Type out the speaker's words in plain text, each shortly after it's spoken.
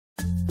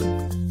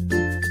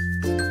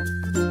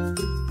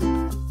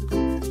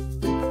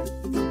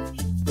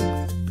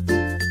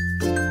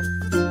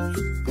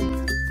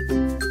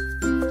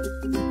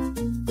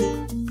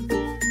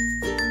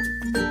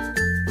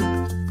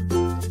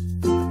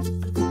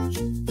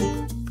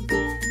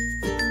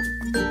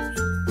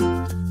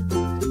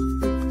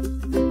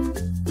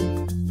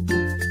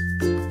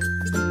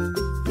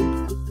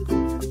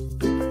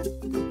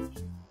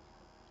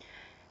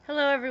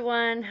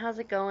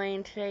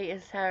going? Today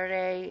is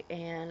Saturday,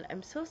 and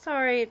I'm so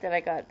sorry that I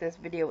got this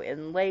video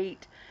in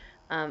late.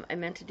 I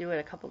meant to do it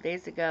a couple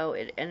days ago.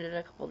 It ended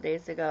a couple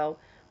days ago,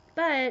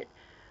 but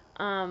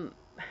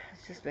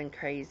it's just been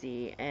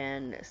crazy,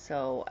 and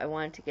so I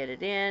wanted to get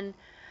it in.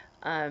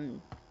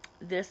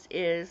 This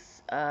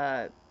is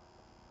I'm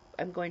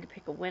going to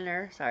pick a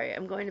winner. Sorry,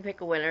 I'm going to pick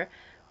a winner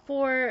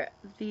for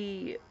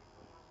the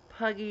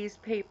Puggies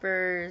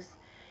Papers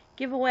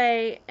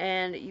giveaway,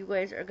 and you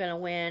guys are gonna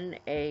win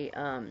a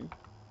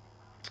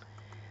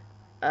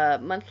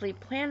monthly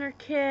planner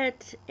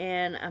kit,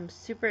 and I'm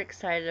super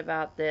excited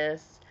about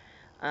this.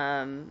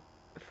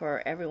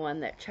 For everyone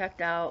that checked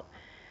out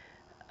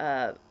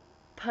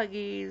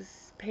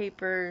Puggies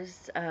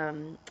Papers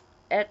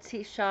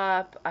Etsy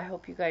shop, I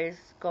hope you guys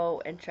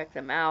go and check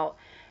them out.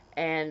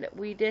 And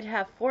we did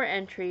have 4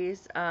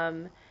 entries,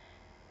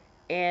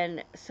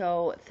 and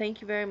so thank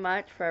you very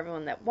much for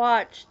everyone that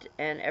watched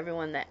and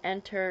everyone that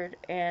entered.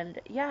 And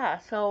yeah,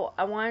 so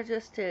I wanted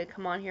just to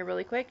come on here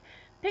really quick,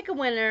 pick a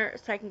winner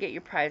so I can get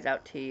your prize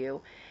out to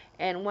you.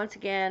 And once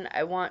again,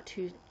 I want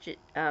to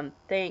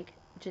thank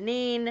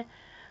Janine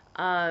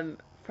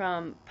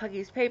from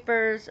Puggies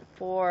Papers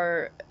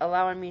for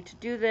allowing me to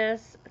do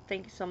this.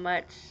 Thank you so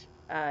much.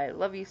 I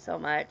love you so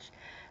much.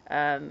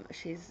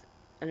 She's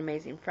an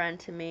amazing friend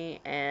to me,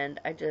 and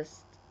I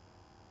just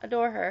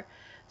adore her.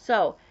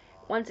 So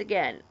once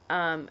again,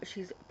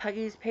 she's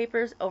Puggies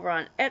Papers over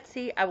on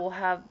Etsy. I will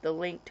have the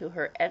link to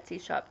her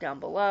Etsy shop down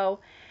below,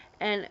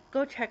 and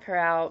go check her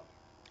out.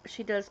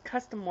 She does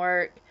custom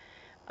work,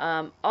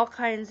 all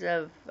kinds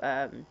of,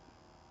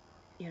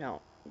 you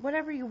know,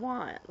 whatever you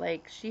want,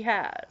 like she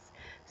has.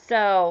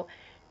 So,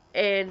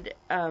 and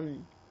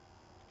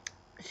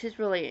she's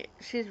really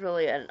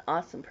an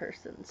awesome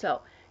person.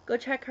 So go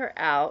check her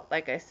out,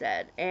 like I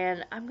said,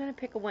 and I'm gonna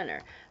pick a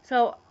winner.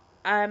 So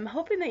I'm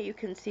hoping that you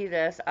can see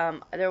this.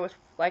 There was,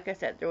 like I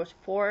said, there was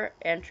 4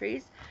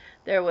 entries.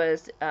 There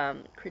was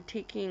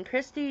Critiquing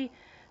Christy,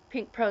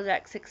 Pink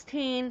Prozac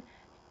 16,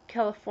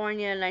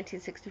 California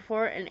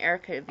 1964, and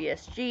Erica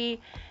VSG.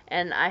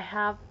 And I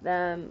have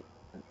them,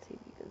 let's see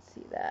if you can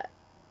see that,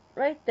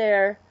 right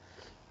there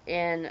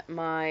in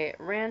my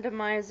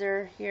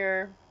randomizer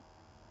here.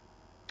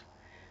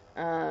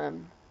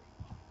 Let's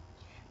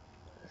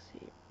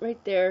see,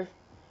 right there.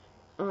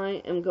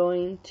 I am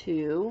going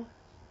to,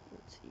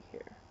 let's see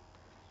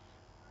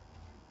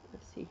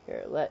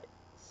here, let's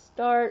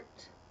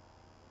start,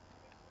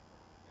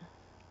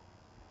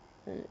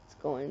 and it's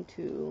going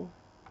to,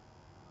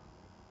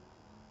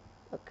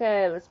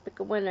 okay, let's pick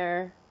a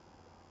winner.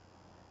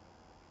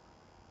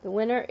 The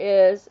winner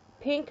is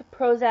Pink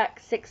Prozac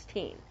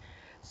 16.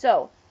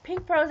 So,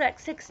 Pink Prozac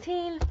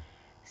 16,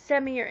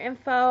 send me your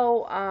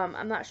info.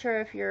 I'm not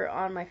sure if you're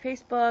on my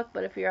Facebook,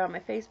 but if you're on my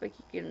Facebook,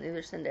 you can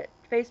either send it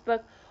to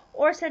Facebook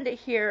or send it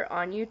here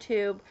on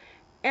YouTube,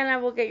 and I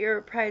will get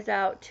your prize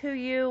out to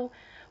you.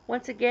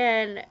 Once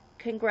again,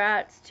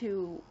 congrats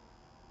to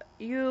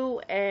you,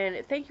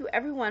 and thank you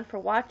everyone for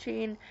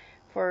watching,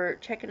 for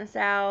checking us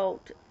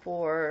out,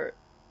 for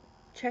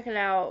checking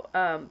out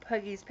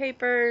Puggies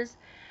Papers.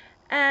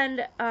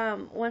 And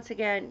once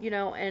again, you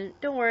know, and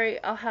don't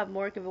worry, I'll have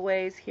more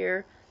giveaways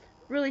here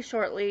really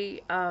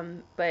shortly,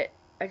 but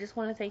I just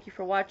want to thank you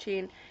for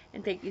watching,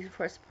 and thank you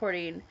for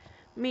supporting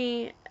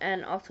me,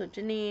 and also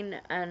Janine.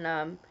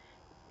 And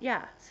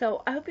yeah,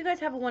 so I hope you guys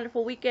have a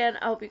wonderful weekend.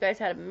 I hope you guys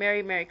had a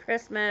Merry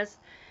Christmas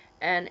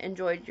and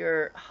enjoyed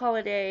your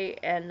holiday,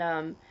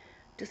 and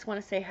just want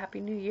to say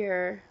Happy New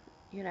Year,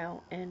 you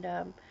know, and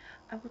I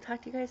will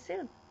talk to you guys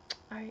soon.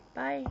 Alright,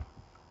 bye.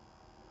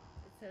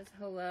 It says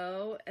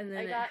hello, and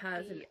then it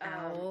has an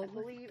owl.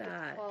 Look at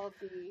that.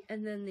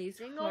 And then these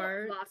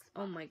hearts.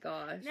 Oh my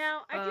gosh.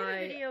 Now, I did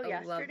a video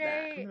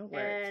yesterday, I'm gonna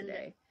wear it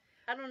today.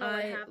 I don't know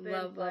what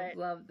happened,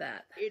 love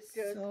that. It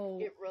just, so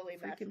it really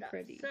messed freaking up.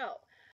 pretty. So,